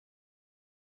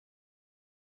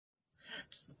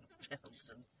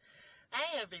Belson.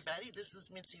 Hi everybody, this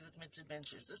is Mitzi with Mit's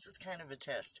Adventures. This is kind of a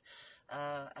test.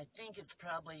 I think it's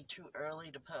probably too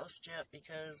early to post yet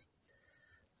because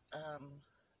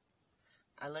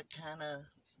I look kind of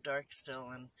dark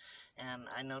still, and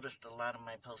I noticed a lot of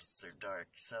my posts are dark,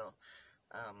 so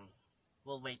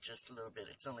we'll wait just a little bit.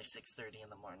 It's only 6:30 in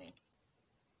the morning.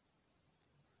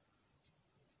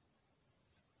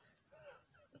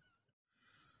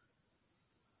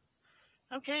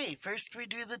 Okay, first we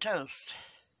do the toast.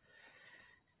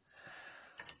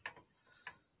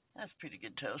 That's pretty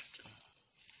good toast.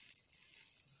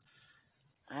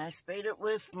 I sprayed it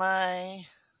with my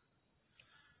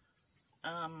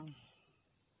my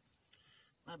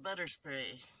butter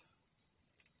spray.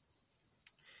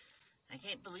 I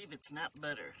can't believe it's not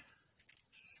butter.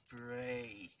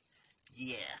 Spray.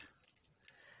 Yeah.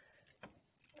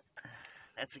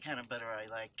 That's the kind of butter I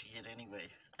like to get anyway.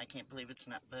 I can't believe it's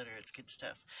not butter. It's good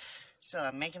stuff. So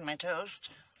I'm making my toast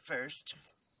first.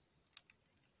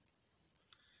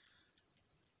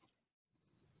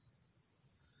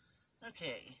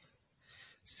 Okay.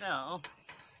 So I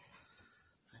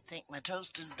think my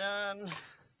toast is done.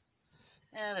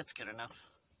 Yeah, that's good enough.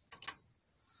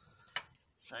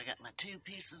 So I got my 2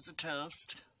 pieces of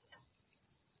toast.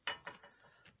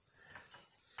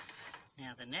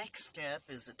 Now the next step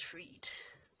is a treat,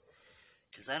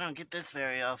 because I don't get this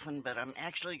very often, but I'm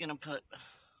actually going to put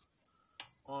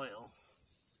oil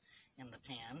in the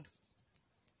pan.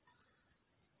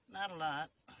 Not a lot.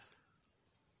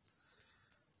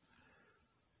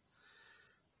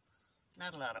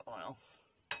 Not a lot of oil.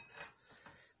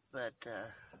 But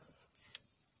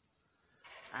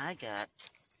I got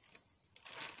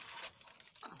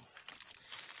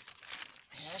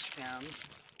hash browns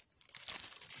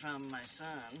from my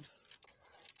son.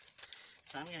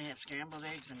 So I'm going to have scrambled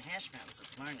eggs and hash browns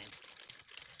this morning.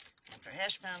 And for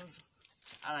hash browns,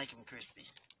 I like them crispy.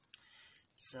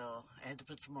 So I had to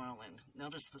put some oil in.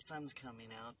 Notice the sun's coming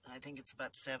out. I think it's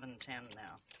about 7:10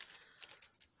 now.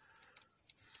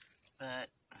 But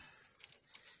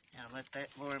yeah, let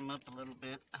that warm up a little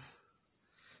bit.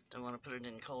 Don't want to put it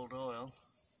in cold oil.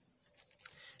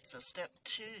 So step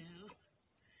 2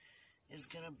 is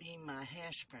going to be my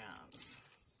hash browns.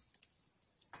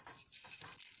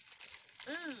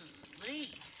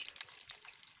 Ooh-wee.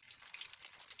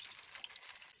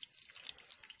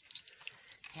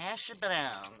 Hash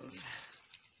browns.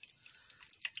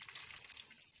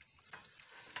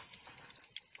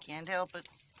 Can't help it.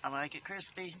 I like it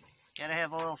crispy. Gotta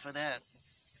have oil for that.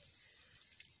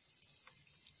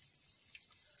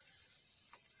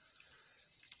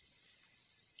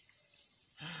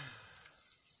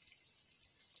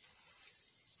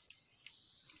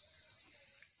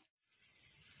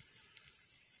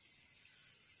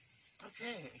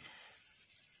 Okay.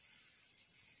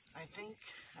 I think,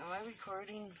 am I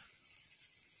recording?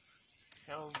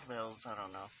 Hell's bells, I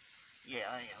don't know. Yeah,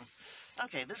 I am.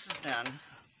 Okay, this is done.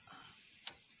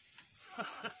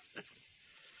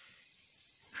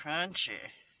 Crunchy.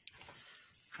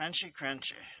 Crunchy,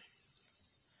 crunchy.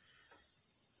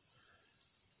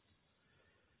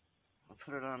 I'll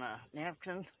put it on a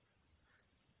napkin,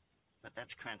 but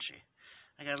that's crunchy.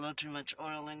 I got a little too much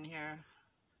oil in here,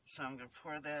 so I'm going to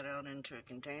pour that out into a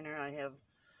container I have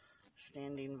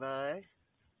standing by.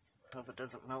 Hope it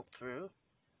doesn't melt through.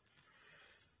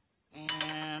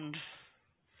 And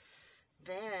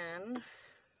then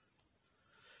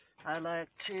I like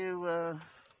to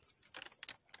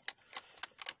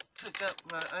cook up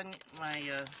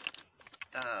my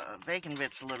bacon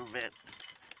bits a little bit,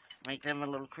 make them a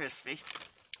little crispy.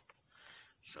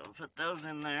 So I'll put those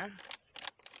in there,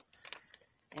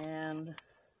 and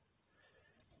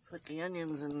put the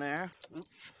onions in there.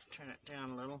 Oops, turn it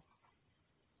down a little.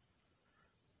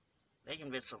 Bacon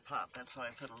bits will pop, that's why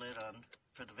I put a lid on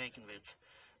for the bacon bits.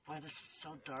 Boy, this is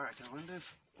so dark. I wonder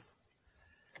if...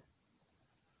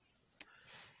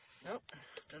 Nope,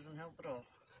 doesn't help at all.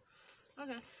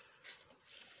 Okay.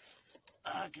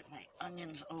 I'll get my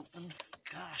onions open.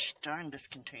 Gosh darn, this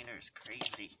container is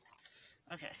crazy.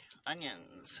 Okay,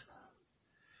 onions.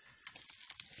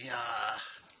 Yeah.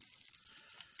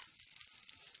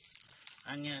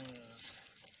 Onions.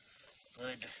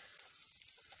 Good.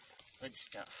 Good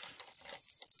stuff.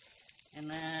 And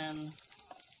then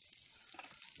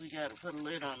we gotta put a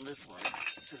lid on this one,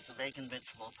 because the bacon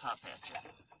bits will pop at you.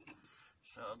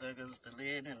 So there goes the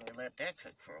lid, and we let that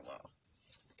cook for a while.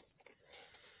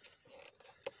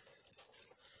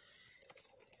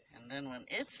 And then when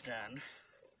it's done,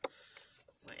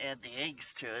 we add the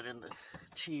eggs to it and the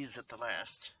cheese at the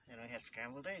last. And we have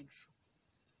scrambled eggs.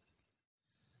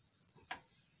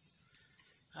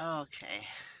 Okay.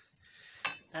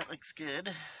 That looks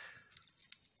good.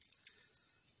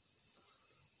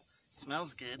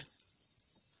 Smells good.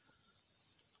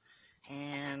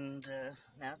 And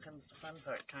now comes the fun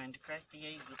part, trying to crack the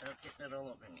egg without getting it all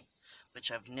over me,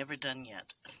 which I've never done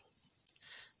yet.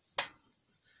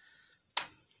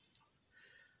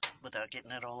 Without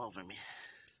getting it all over me.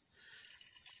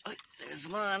 Oh, there's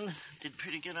one. Did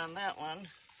pretty good on that one.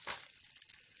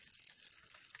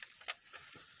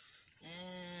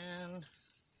 And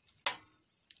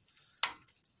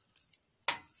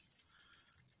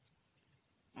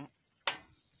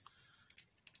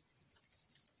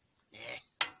yeah,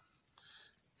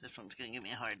 this one's gonna give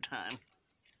me a hard time.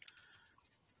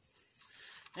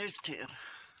 There's two.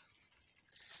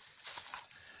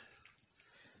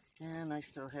 And I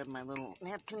still have my little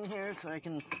napkin here so I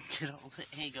can get all the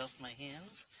egg off my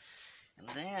hands. And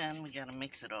then we gotta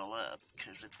mix it all up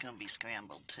because it's gonna be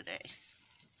scrambled today.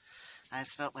 I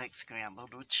just felt like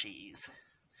scrambled with cheese.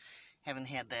 Haven't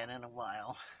had that in a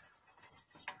while.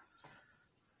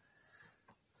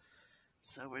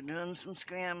 So we're doing some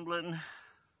scrambling.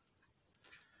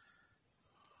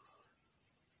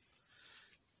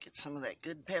 Get some of that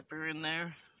good pepper in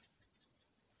there.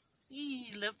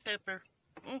 Eee, love pepper.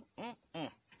 I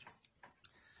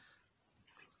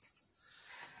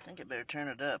think I better turn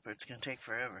it up or it's going to take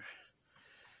forever.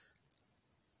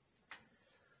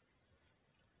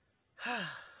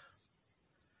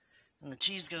 And the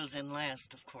cheese goes in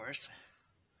last, of course.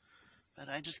 But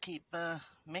I just keep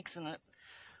mixing it.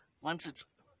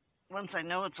 Once I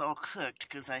know it's all cooked,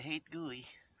 because I hate gooey.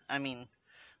 I mean,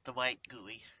 the white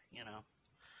gooey, you know.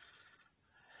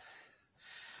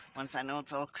 Once I know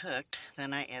it's all cooked,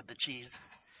 then I add the cheese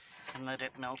and let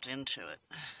it melt into it.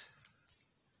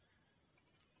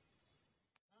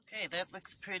 Okay, that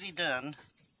looks pretty done.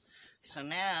 So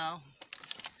now,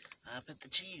 I'll put the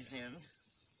cheese in.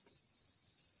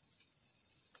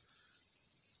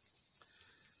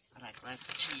 I like lots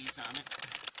of cheese on it.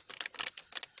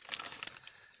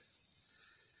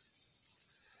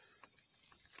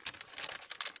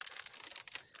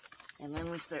 And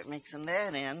then we start mixing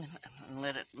that in and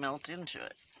let it melt into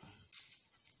it.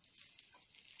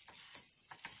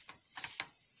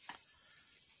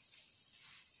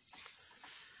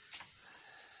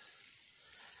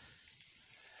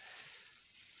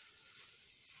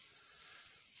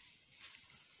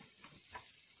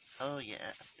 Oh yeah,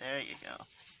 there you go.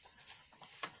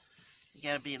 You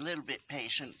gotta be a little bit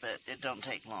patient, but it don't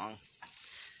take long.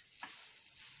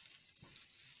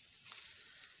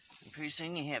 And pretty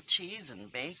soon you have cheese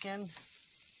and bacon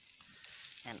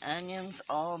and onions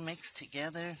all mixed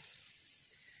together.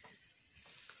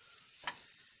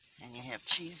 And you have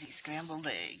cheesy scrambled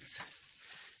eggs.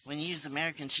 When you use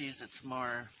American cheese, it's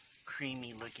more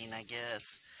creamy looking, I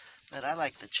guess. But I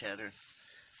like the cheddar.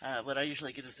 What I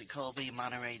usually get is the Colby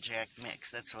Monterey Jack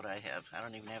mix. That's what I have. I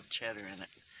don't even have cheddar in it.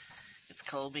 It's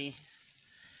Colby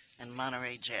and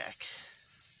Monterey Jack.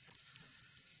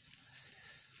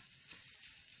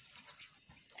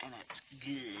 And it's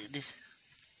good.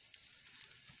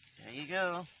 There you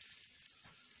go.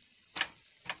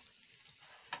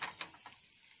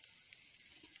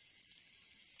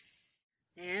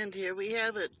 And here we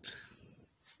have it.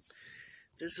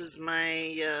 This is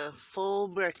my full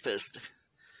breakfast.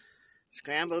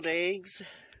 Scrambled eggs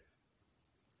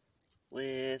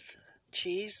with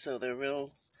cheese, so they're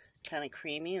real kind of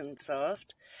creamy and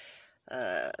soft.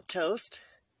 Toast,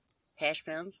 hash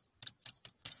browns.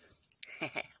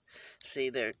 See,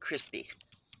 they're crispy.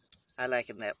 I like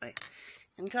them that way.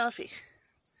 And coffee.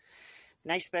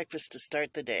 Nice breakfast to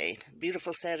start the day.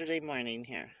 Beautiful Saturday morning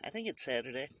here. I think it's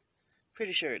Saturday.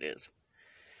 Pretty sure it is.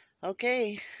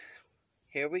 Okay.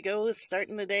 Here we go with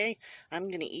starting the day. I'm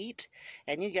going to eat,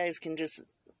 and you guys can just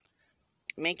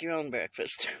make your own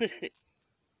breakfast.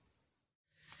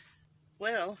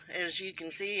 Well, as you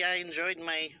can see, I enjoyed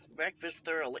my breakfast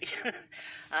thoroughly.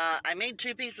 I made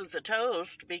 2 pieces of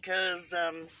toast because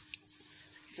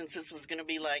since this was going to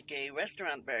be like a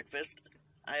restaurant breakfast,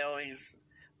 I always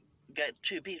got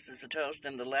 2 pieces of toast,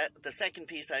 and the second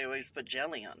piece I always put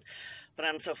jelly on. But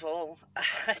I'm so full,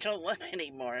 I don't want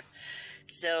any more.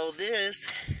 So this,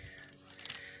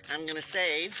 I'm going to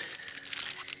save,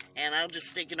 and I'll just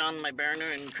stick it on my burner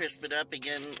and crisp it up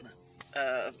again.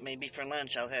 Maybe for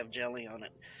lunch I'll have jelly on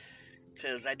it,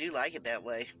 because I do like it that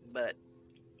way. But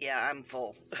yeah, I'm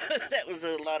full. That was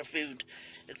a lot of food.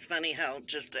 It's funny how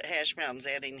just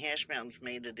adding hash browns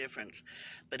made a difference.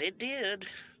 But it did.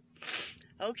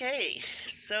 Okay,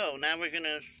 so now we're going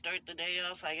to start the day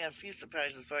off. I got a few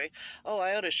surprises for you. Oh,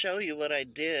 I ought to show you what I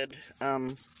did.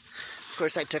 Of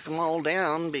course, I took them all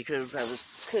down because I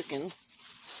was cooking.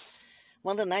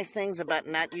 One of the nice things about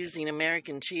not using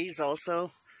American cheese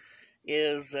also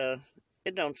is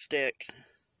it don't stick.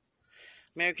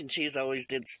 American cheese always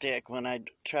did stick when I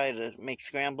try to make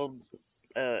scrambled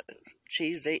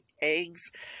cheese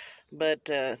eggs, but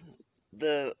the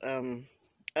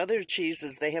other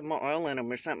cheeses, they have more oil in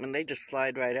them or something, and they just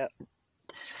slide right up.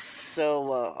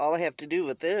 So all I have to do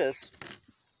with this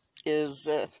is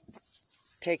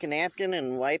take a napkin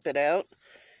and wipe it out,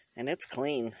 and it's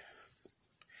clean.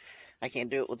 I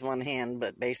can't do it with one hand,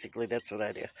 but basically that's what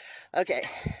I do. Okay,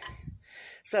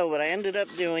 so what I ended up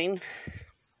doing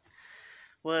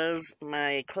was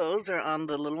my clothes are on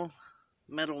the little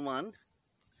metal one,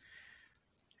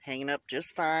 hanging up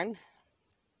just fine.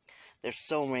 They're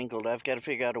so wrinkled, I've got to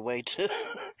figure out a way to,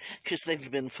 because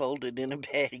they've been folded in a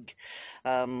bag.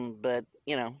 But,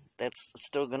 you know, that's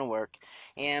still going to work.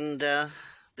 And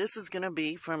this is going to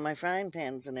be for my frying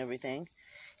pans and everything.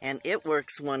 And it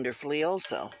works wonderfully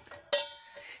also.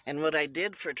 And what I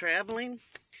did for traveling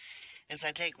is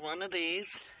I take one of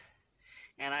these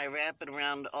and I wrap it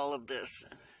around all of this.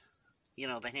 You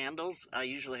know, the handles, I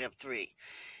usually have 3.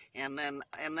 And then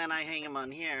I hang them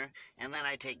on here, and then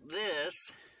I take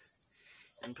this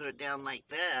and put it down like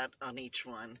that on each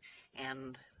one,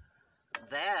 and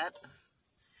that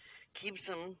keeps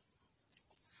them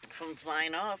from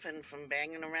flying off and from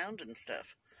banging around and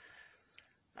stuff.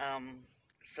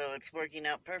 So it's working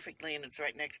out perfectly, and it's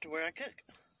right next to where I cook.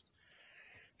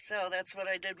 So that's what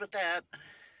I did with that.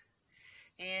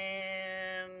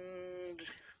 And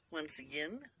once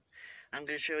again, I'm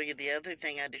going to show you the other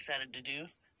thing I decided to do,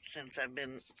 since I've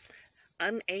been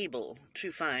unable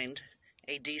to find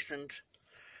a decent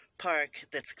park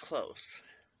that's close.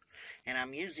 And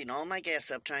I'm using all my gas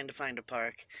up trying to find a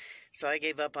park, so I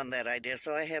gave up on that idea.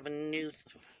 So I have a new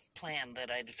plan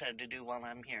that I decided to do while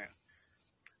I'm here.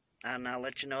 And I'll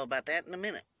let you know about that in a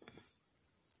minute.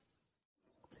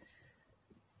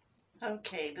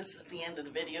 Okay, this is the end of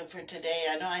the video for today.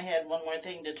 I know I had one more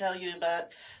thing to tell you about.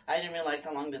 I didn't realize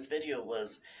how long this video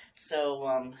was.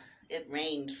 So, it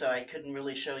rained, so I couldn't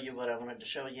really show you what I wanted to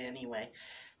show you anyway.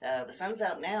 The sun's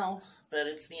out now, but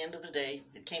it's the end of the day.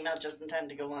 It came out just in time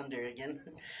to go under again.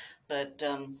 But,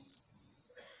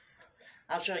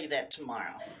 I'll show you that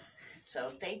tomorrow. So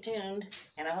stay tuned,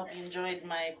 and I hope you enjoyed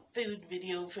my food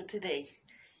video for today.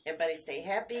 Everybody stay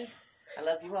happy. I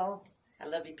love you all. I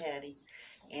love you, Patty.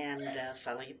 And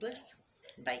follow your bliss.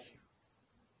 Bye.